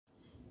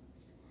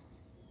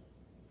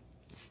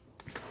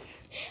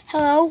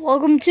Hello,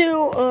 welcome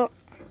to,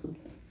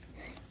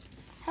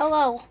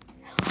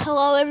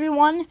 hello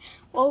everyone,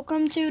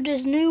 welcome to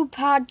this new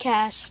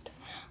podcast.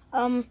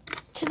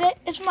 Today,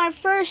 it's my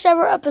first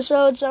ever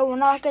episode, so we're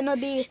not gonna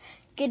be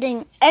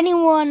getting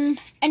anyone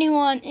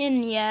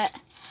in yet.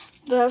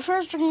 But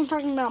first we're gonna be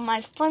talking about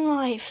my fun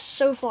life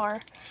so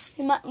far.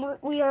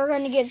 We are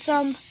gonna get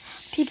some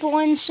people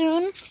in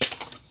soon.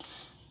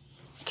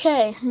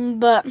 Okay,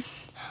 but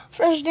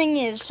first thing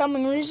is,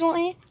 something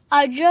recently,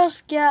 I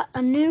just got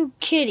a new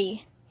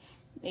kitty.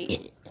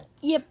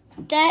 Yep,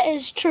 that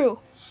is true.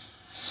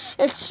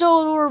 It's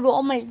so adorable.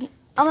 I'm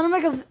gonna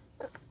make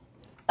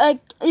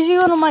if you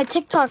go to my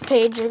TikTok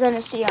page, you're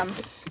gonna see him.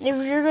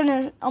 If you're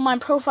gonna, on my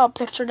profile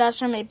picture, that's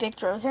gonna be a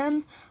picture of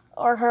him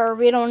or her.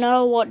 We don't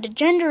know what the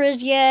gender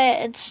is yet.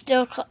 It's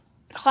still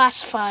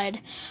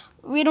classified.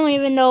 We don't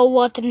even know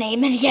what the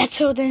name is yet,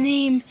 so the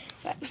name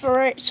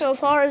for it so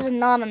far is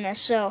anonymous.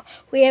 So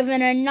we have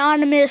an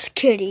anonymous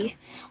kitty.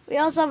 We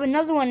also have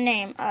another one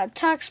named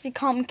Tux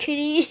Become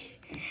Kitty.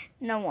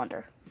 No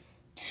wonder.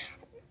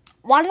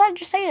 Why did I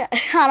just say that?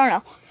 I don't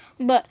know.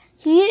 But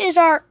he is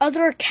our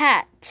other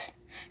cat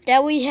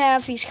that we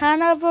have. He's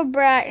kind of a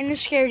brat and a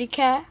scaredy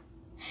cat.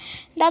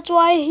 That's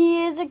why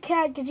he is a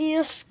cat, because he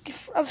is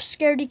a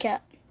scaredy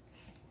cat.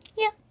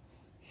 Yeah.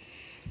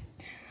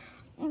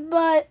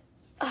 But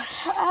I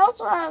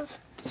also have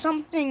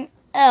something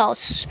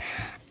else.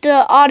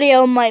 The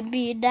audio might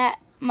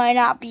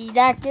not be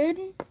that good.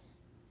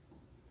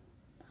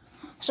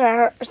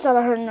 Sorry, I thought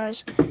I heard a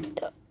noise.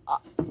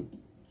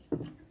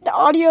 The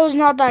audio is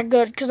not that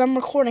good because I'm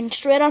recording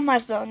straight on my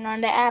phone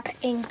on the app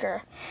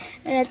Anchor.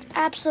 And it's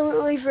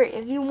absolutely free.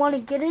 If you want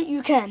to get it,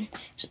 you can.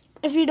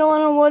 If you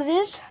don't know what it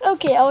is,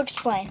 okay, I'll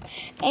explain.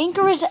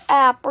 Anchor is an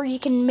app where you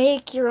can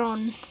make your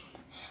own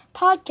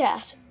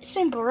podcast.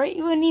 Simple, right?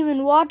 You wouldn't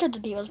even watch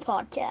other people's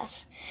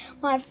podcasts.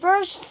 My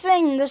first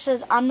thing,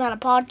 I'm not a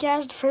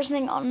podcast, the first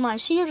thing on my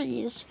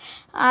series,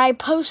 I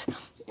post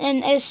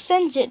and it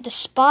sends it to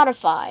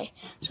Spotify.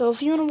 So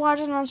if you want to watch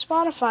it on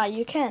Spotify,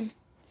 you can.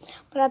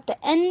 But at the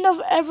end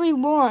of every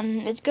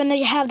one, it's going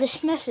to have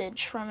this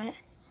message from it.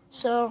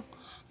 So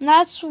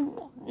that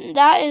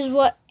is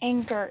what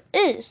Anchor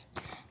is.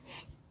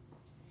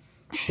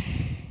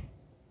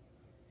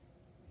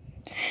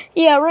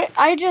 Yeah, right.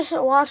 I just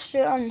watched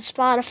it on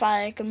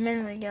Spotify like a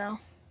minute ago.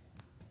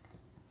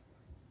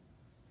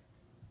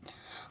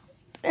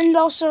 And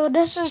also,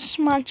 this is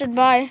sponsored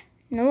by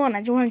no one.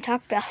 I just want to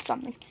talk about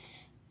something.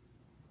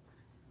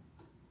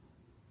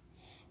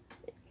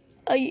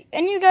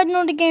 And you guys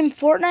know the game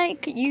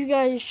Fortnite? You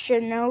guys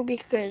should know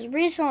because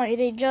recently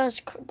the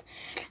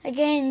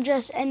game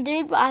just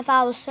ended, but I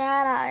thought it was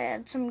sad. I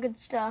had some good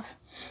stuff.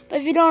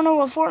 But if you don't know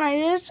what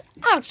Fortnite is,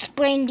 I'll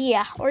explain to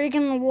you. Or you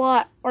can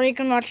watch a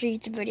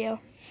YouTube video.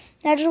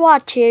 Now just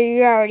watch here,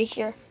 you're already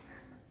here.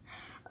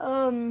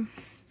 Fortnite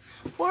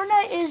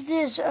is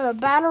this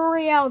battle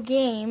royale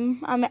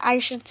game. I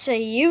should say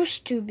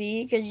used to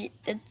be, because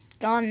it's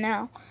gone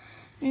now.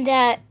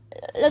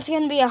 That's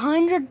going to be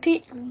 100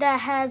 people. That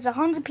has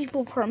 100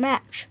 people per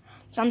match.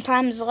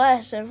 Sometimes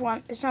less if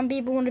some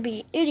people want to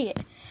be an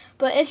idiot.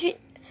 But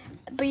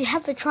you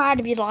have to try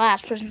to be the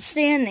last person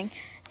standing.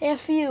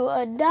 If you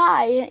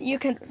die,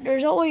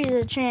 there's always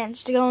a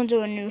chance to go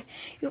into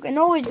you can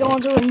always go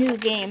into a new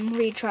game,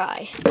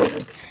 retry.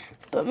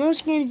 But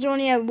most games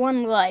only have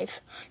one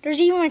life.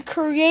 There's even a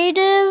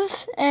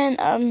creative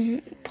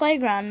and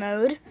playground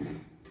mode.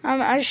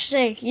 I should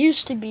say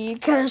used to be,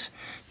 because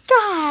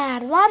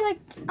God, why do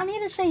I need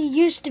to say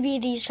used to be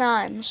these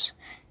times?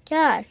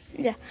 God,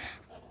 yeah.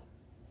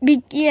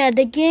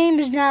 The game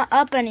is not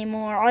up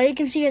anymore. All you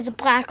can see is a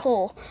black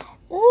hole.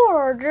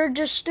 Or they're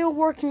just still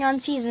working on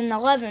season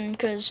 11,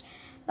 because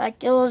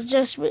it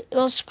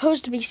was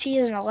supposed to be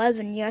season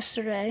 11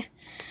 yesterday.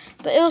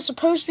 But it was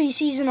supposed to be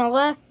season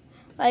 11.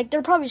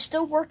 They're probably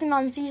still working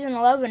on season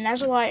 11.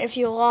 That's why if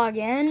you log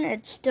in,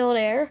 it's still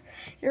there.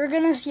 You're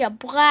going to see a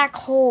black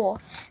hole.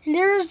 And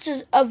there's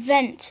this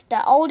event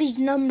that all these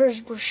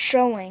numbers were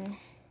showing.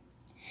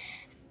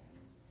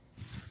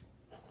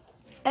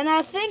 And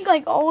I think,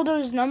 all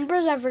those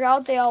numbers, I forgot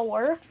what they all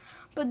were.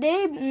 But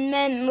they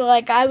meant,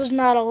 I was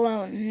not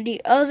alone.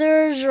 The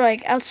others,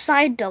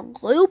 outside the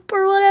loop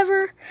or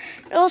whatever.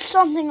 It was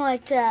something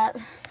like that.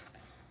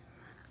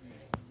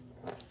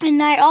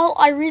 And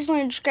I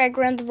recently just got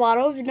Grand Theft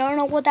Auto. If you don't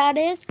know what that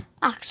is,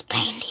 I'll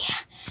explain to you.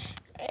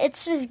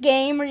 It's this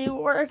game where you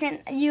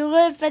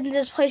live in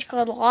this place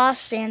called Los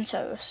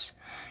Santos.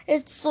 You're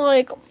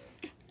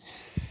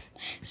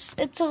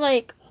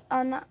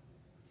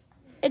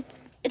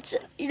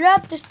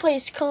at this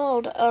place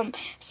called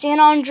San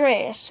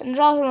Andreas, and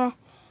also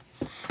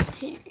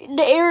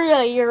the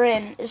area you're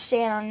in is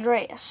San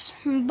Andreas,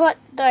 but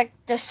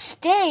the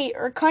state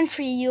or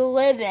country you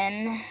live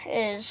in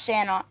is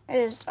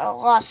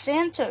Los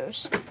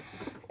Santos.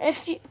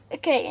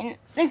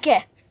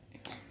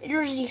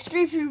 There's these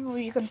three people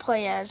you can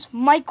play as: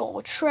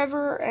 Michael,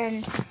 Trevor,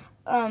 and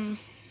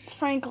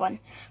Franklin.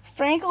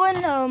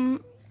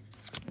 Franklin,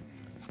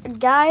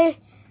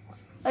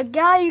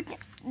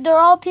 they're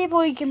all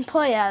people you can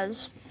play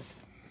as.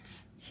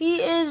 he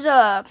is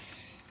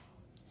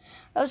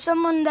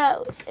someone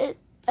that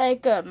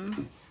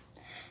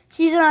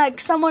he's like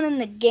someone in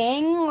the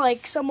gang,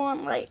 like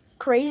someone like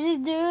crazy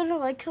dude,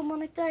 like someone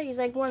like that. He's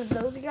like one of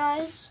those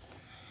guys.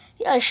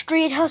 A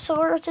street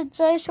hustler, I should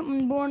say,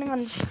 someone born on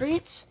the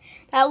streets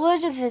that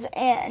lives with his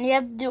aunt, and you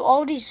have to do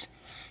all these.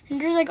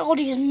 And there's like all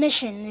these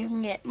missions you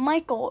can get.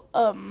 Michael,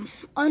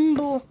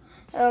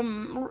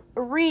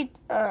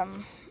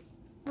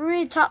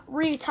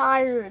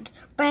 retired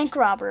bank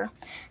robber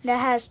that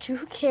has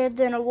 2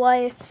 kids and a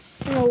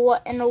wife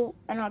and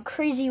a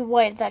crazy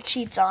wife that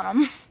cheats on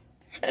him.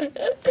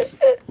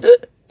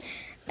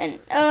 And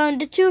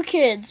the 2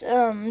 kids,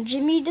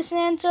 Jimmy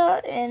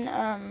DeSanta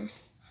and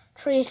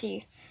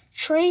Tracy.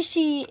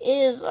 Tracy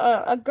is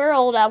a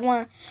girl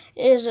that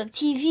is a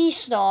TV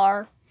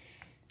star,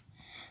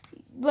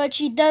 but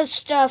she does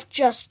stuff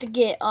just to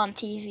get on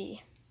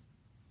TV.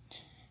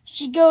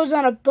 She goes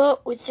on a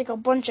boat with like a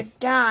bunch of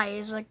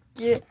guys like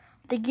to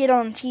get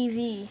on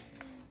TV.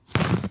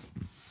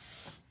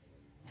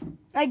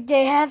 Like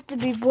they have to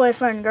be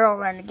boyfriend and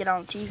girlfriend to get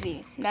on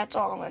TV. That's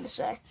all I'm going to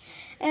say.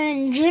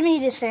 And Jimmy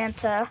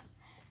DeSanta,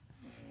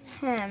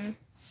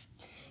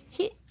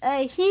 he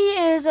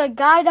is a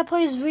guy that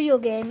plays video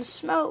games,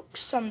 smokes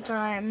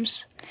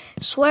sometimes,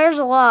 swears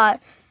a lot.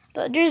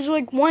 But there's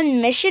like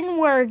one mission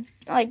where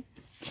like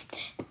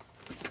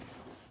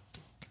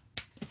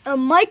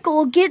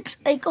Michael gets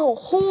like a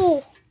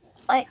whole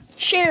like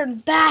chair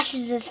and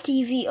bashes his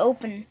TV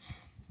open,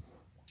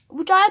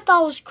 which I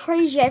thought was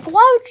crazy. Like,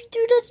 why would you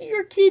do that to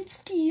your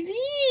kid's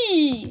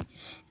TV?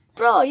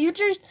 Bro, now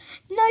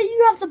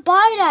you have to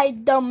buy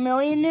that, dumb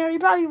millionaire. You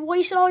probably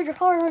wasted all your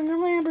cars on your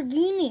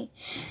Lamborghini.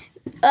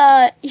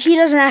 He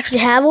doesn't actually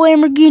have a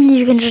Lamborghini.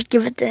 You can just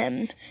give it to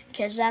him.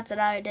 Because that's what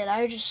I did.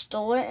 I just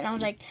stole it, and I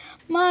was like,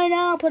 mine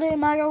now, put it in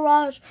my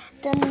garage.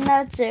 Then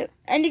that's it.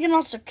 And you can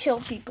also kill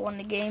people in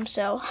the game,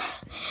 so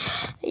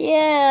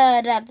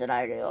yeah, that's what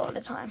I do all the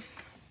time.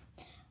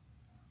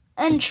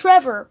 And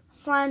Trevor,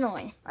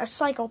 finally, a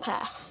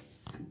psychopath.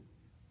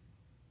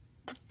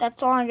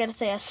 That's all I'm going to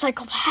say, a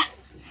psychopath.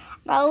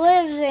 That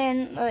lives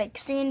in, like,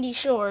 Sandy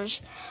Shores,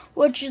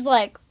 which is,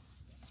 like,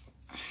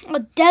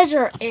 a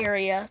desert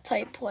area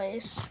type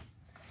place.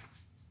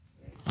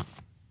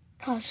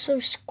 God, it's so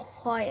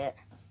quiet.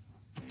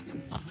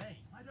 I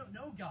don't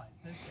know, guys.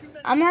 There's too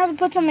many. I'm going to have to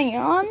put something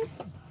on.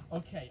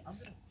 Okay, I'm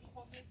going to sleep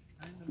on this,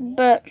 and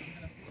But I'm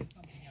going to put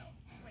something else.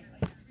 Wait, I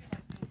didn't realize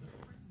there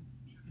was a prison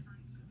speaker.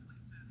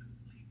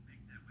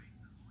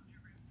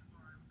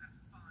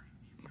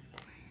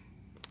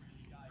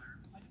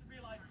 I didn't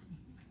realize.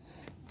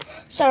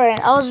 sorry,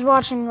 I was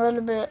watching a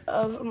little bit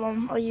of a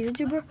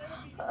YouTuber,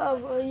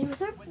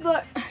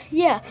 but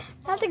yeah,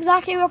 that's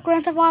exactly what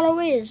Grand Theft Auto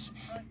is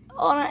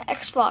on an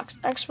Xbox.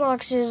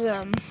 Xbox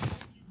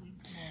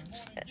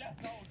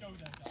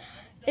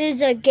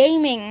is a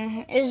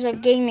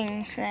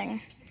gaming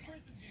thing.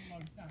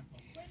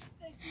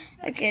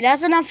 Okay,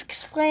 that's enough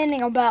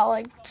explaining about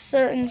like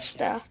certain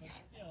stuff.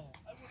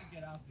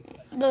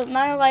 But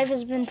my life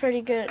has been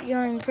pretty good,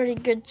 going pretty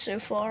good so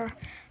far.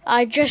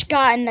 I just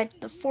got in like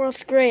the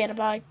 4th grade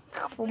about a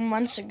couple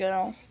months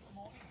ago.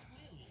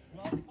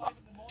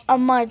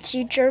 My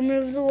teacher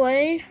moved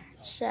away.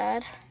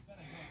 Sad.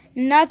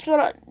 And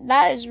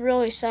that is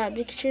really sad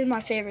because she's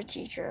my favorite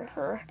teacher.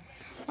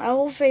 My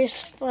whole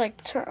face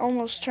like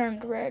almost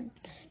turned red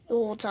the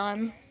whole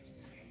time.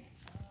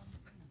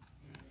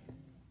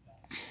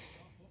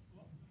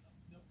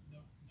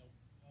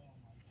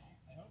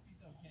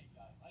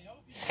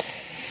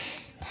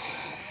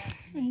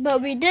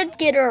 But we did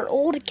get our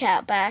old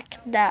cat back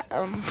that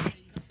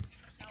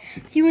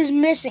he was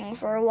missing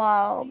for a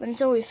while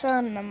until we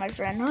found him at my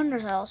friend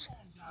Hunter's house.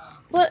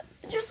 But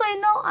just so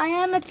you know, I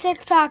am a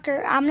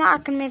TikToker. I'm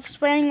not going to be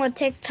explaining what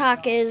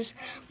TikTok is.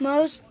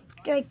 Most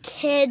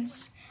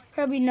kids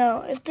probably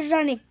know. If there's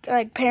any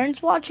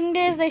parents watching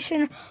this,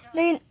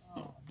 do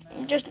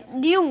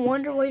you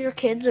wonder what your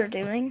kids are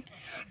doing?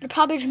 They're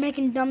probably just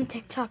making dumb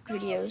TikTok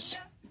videos.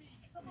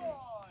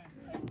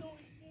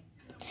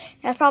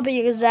 That's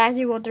probably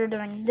exactly what they're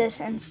doing in this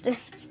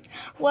instance.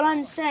 What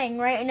I'm saying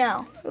right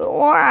now,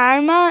 where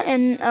I'm at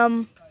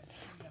in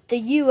the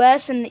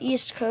U.S. and the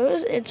East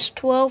Coast, it's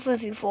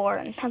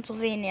 12:54 in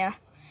Pennsylvania.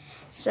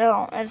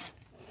 So if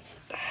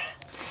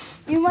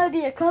you might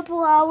be a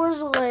couple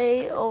hours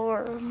late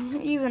or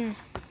even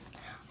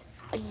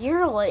a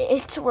year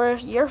late to where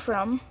you're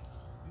from.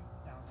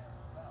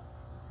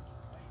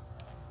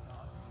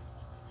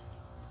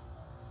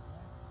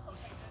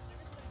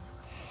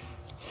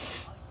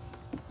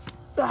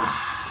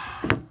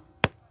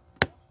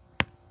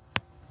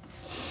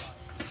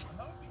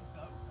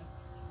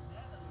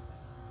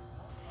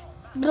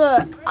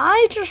 But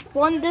I just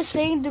want this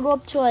thing to go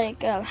up to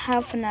like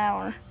half an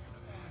hour.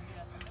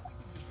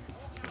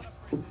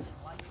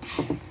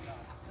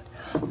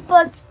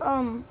 But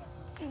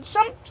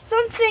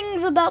some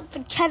things about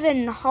the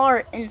Kevin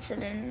Hart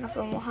incident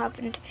from what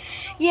happened.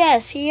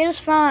 Yes, he is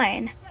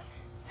fine.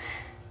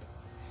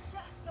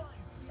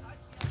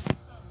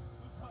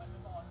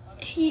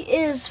 He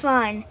is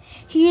fine.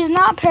 He's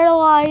not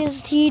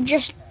paralyzed. He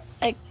just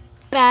like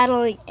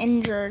badly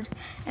injured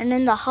and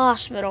in the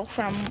hospital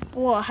from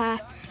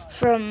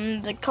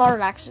the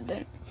car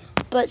accident.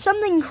 But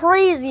something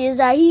crazy is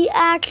that he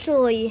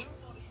actually.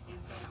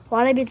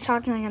 Why did I be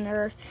talking like a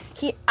nerd?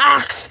 He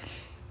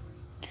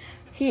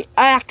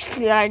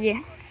actually.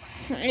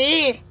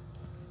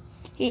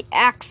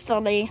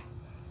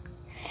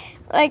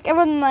 Like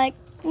everyone like,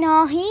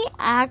 no, he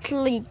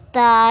actually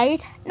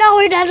died. No,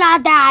 he did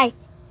not die.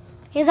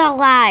 He's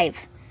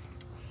alive.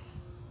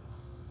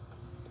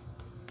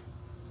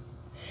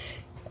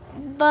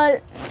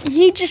 But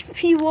he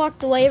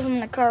walked away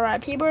from the car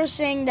ride. People are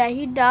saying that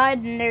he died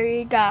and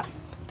he got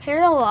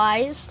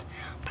paralyzed.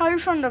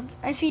 Probably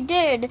if he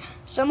did,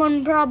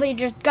 someone probably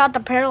just got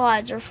the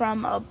paralyzer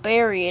from a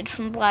Buried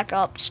from Black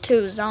Ops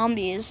 2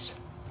 Zombies.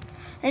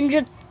 And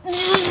just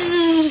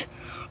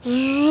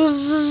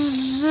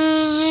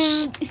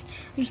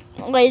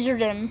lasered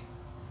him.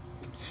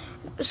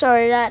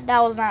 Sorry, that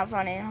was not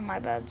funny. My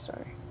bad,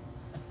 sorry.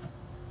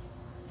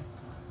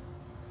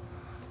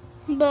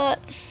 But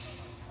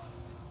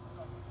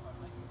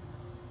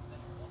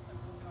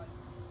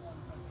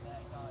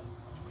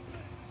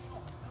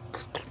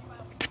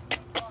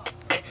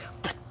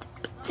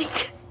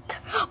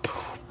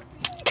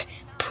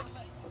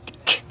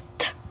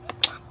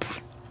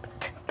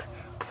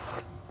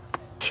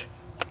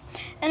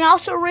and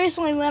also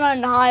recently went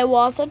on a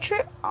Hiawatha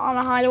trip.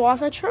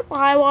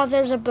 Hiawatha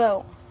is a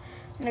boat,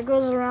 and it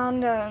goes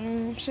around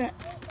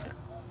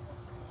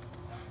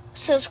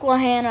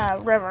Susquehanna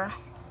River.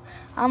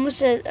 I almost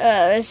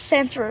said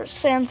San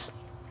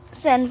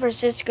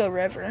Francisco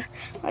River.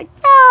 Like,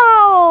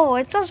 no,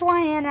 it's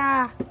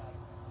Susquehanna.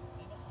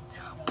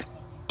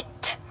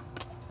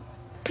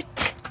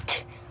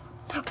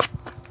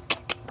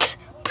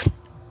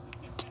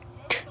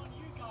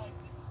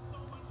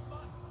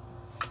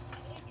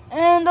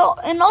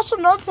 And also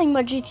another thing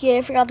about GTA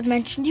I forgot to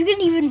mention, you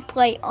can even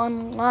play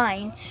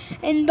online.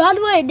 And by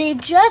the way, they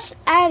just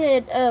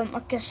added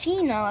a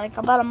casino like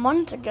about a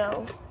month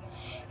ago.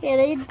 Yeah,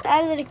 they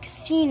added a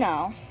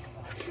casino.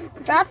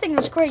 That thing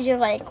is crazy.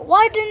 Like,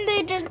 why didn't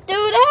they just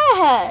do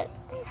that?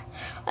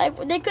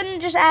 Like, they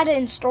couldn't just add it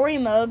in story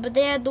mode, but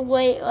they had to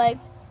wait like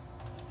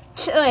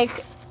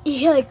 6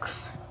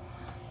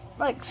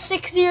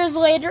 years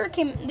later.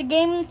 The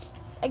game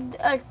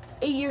 8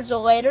 years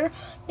later.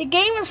 The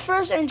game was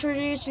first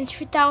introduced in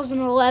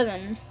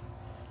 2011,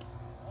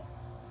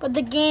 but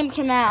the game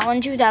came out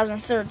in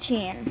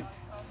 2013.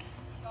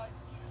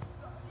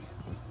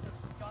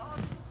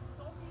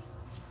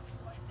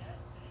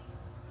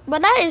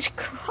 But I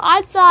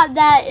thought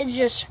that is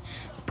just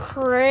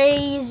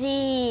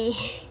crazy.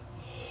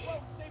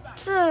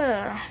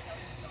 I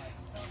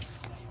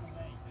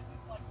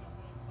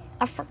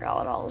forgot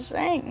what I was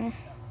saying.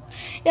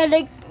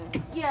 Like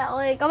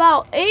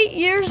about 8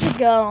 years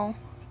ago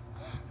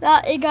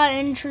that it got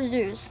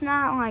introduced.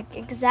 Not like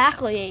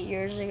exactly 8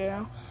 years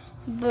ago,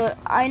 but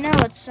I know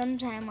it's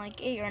sometime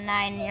like 8 or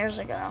 9 years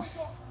ago.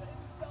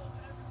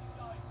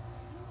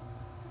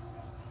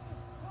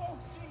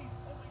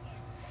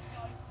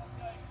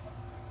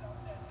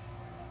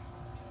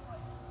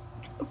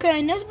 Okay,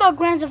 and that's about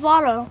Grand Theft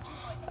Auto.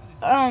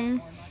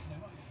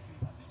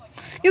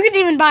 You can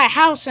even buy a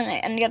house in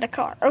it and get a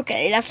car.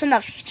 Okay, that's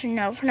enough to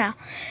know for now.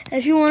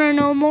 If you want to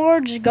know more,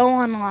 just go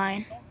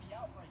online.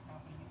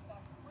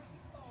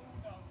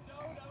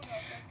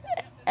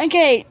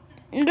 Okay,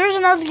 there's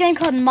another game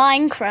called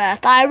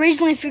Minecraft. I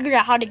recently figured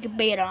out how to get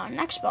beta on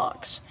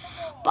Xbox.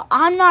 But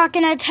I'm not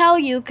going to tell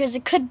you because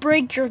it could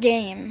break your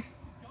game.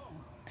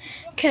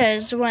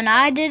 Because when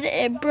I did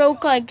it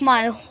broke like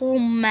my whole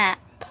map.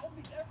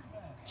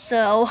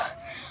 So,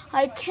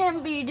 I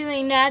can't be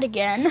doing that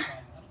again.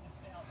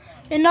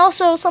 And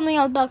also something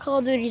else about Call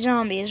of Duty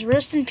Zombies.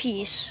 Rest in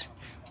peace.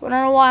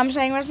 Wanna know why I'm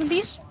saying rest in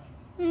peace?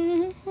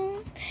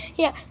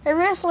 Yeah, it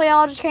recently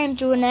all just came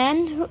to an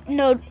end.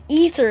 No,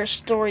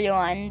 Ether's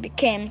storyline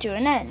came to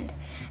an end.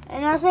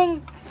 And I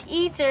think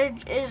Ether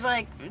is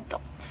like,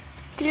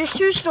 there's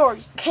two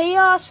stories,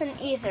 Chaos and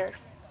Ether.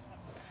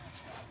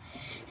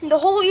 And the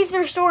whole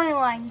Ether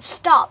storyline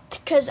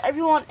stopped because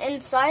everyone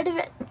inside of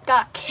it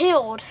got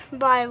killed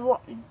by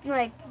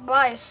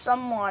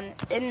someone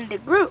in the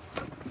group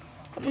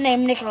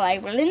named Nikolai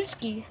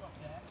Walensky.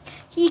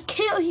 He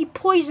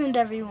poisoned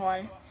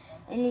everyone,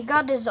 and he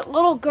got his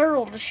little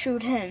girl to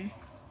shoot him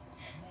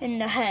in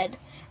the head.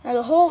 And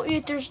the whole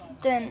Ether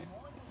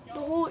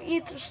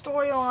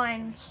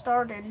storyline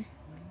started.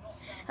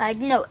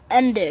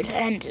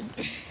 Ended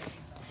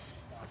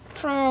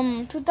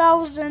from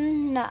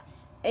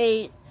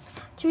 2008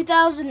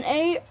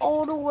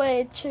 all the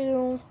way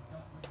to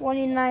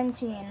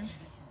 2019.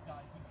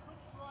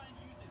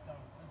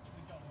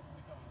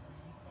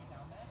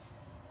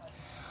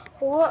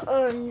 What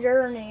a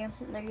journey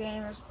the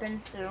game has been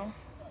through.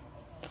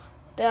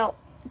 About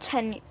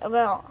 10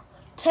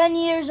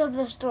 years of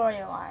the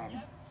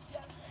storyline.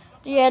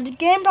 Yeah, the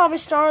game probably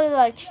started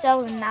like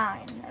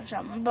 2009 or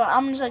something, but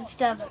I'm just like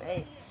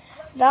 2008.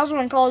 That was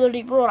when Call of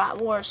Duty World at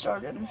War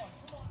started.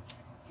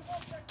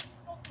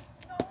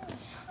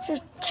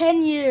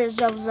 10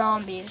 years of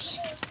zombies.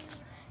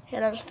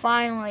 It has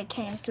finally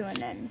came to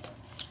an end.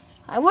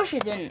 I wish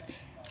it didn't.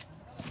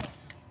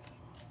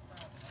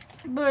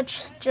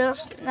 But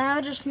just now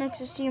it just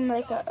makes it seem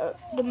like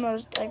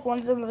one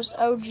of the most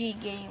OG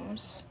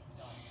games.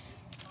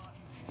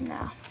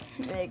 Nah,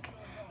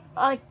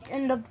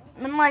 in the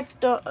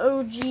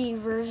OG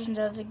versions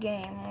of the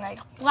game, like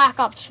Black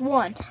Ops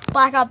 1,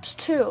 Black Ops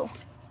 2,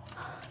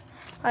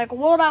 like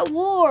World at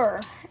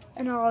War,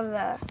 and all of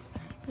that.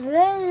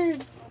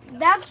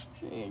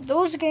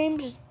 Those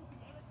games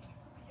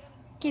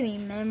give me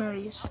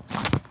memories,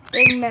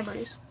 big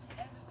memories.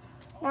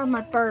 That was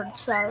my bird,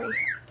 sorry.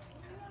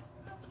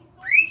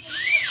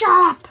 Shut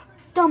up,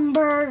 dumb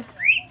bird.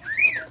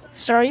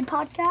 Sorry,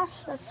 podcast?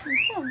 That's from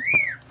him.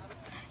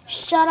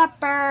 Shut up,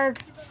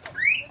 bird.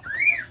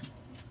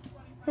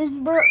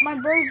 My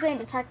bird's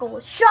name is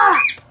Heckle. Shut up!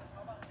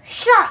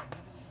 Shut up!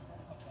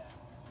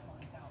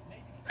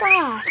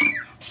 God,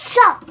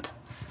 shut up!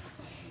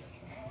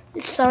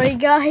 Sorry,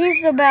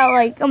 guys,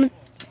 about shut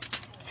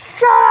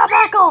up,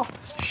 Heckle!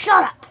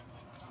 Shut up!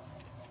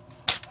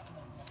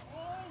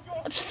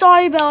 I'm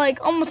sorry about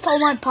almost all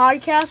my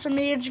podcasts, or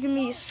maybe it's gonna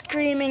be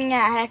screaming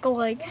at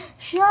Heckle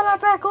shut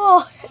up,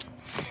 Heckle!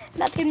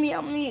 That's gonna be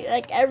on me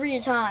every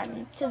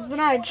time. Because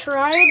when I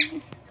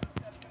tried,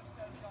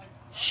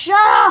 shut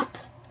up!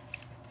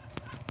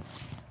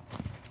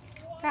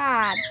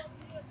 God,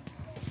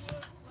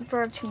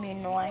 birds can be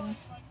annoying.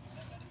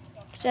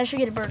 So I should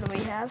get a bird that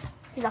we have.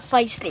 He's a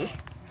feisty.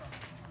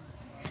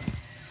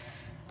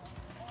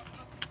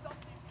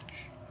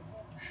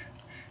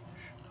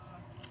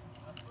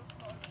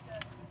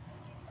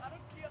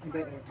 You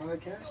making a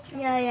podcast?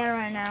 Yeah,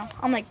 right now.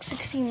 I'm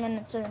 16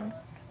 minutes in.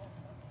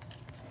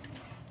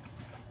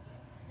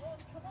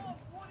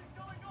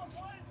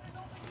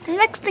 The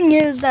next thing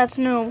is that's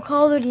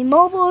Call of Duty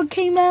Mobile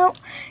came out.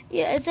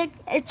 Yeah,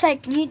 it's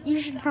like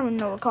you should probably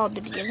know what Call of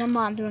Duty is. I'm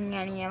not doing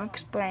any. I'm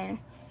explaining.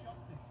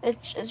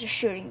 It's a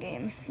shooting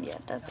game.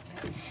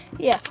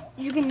 Yeah,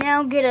 you can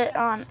now get it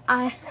on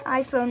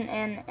iPhone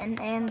and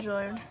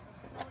Android.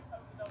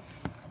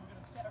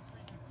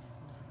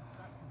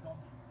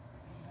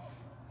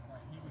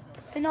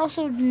 And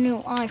also the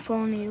new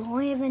iPhone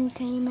 11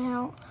 came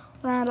out.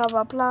 Round of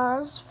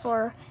applause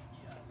for.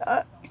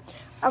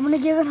 I'm gonna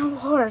give an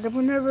award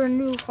whenever a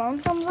new phone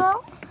comes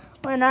out.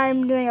 When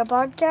I'm doing a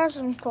podcast,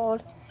 I'm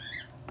called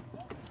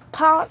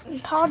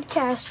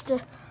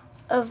podcast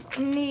of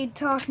me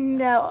talking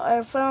about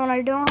a phone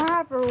I don't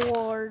have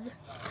award.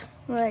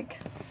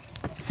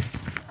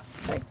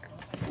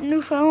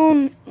 New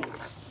phone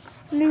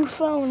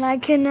I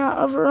cannot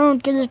overown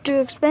because it's too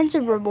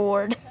expensive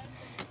reward.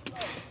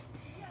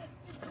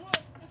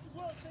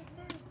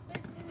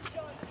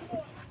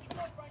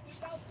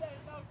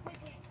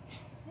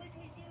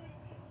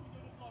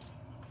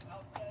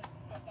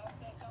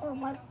 Oh,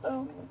 my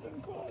phone is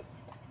unplugged.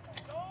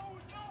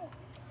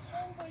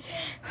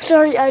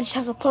 Sorry, I just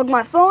have to plug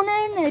my phone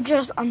in. It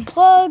just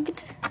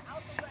unplugged.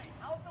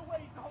 Out the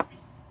way, zombies!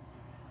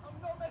 I'm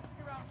not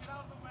messing around. Get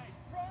out of the way.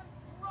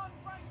 Run,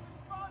 Franklin,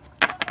 run!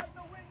 Run like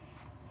the wind!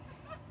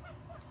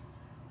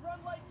 Run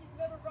like you've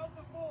never run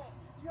before.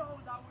 Yo,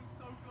 that was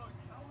so close.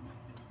 How did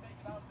you make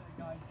it out there,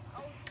 guys?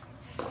 How did you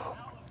get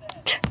out of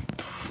there?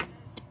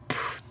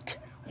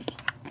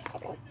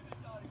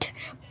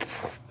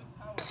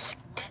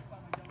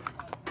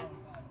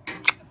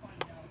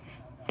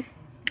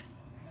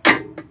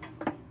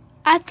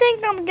 I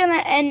think I'm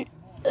gonna end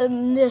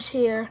this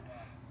here.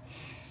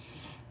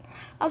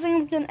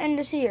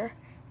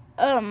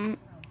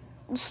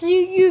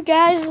 See you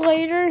guys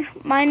later.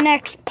 My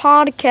next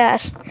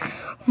podcast.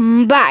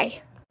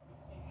 Bye.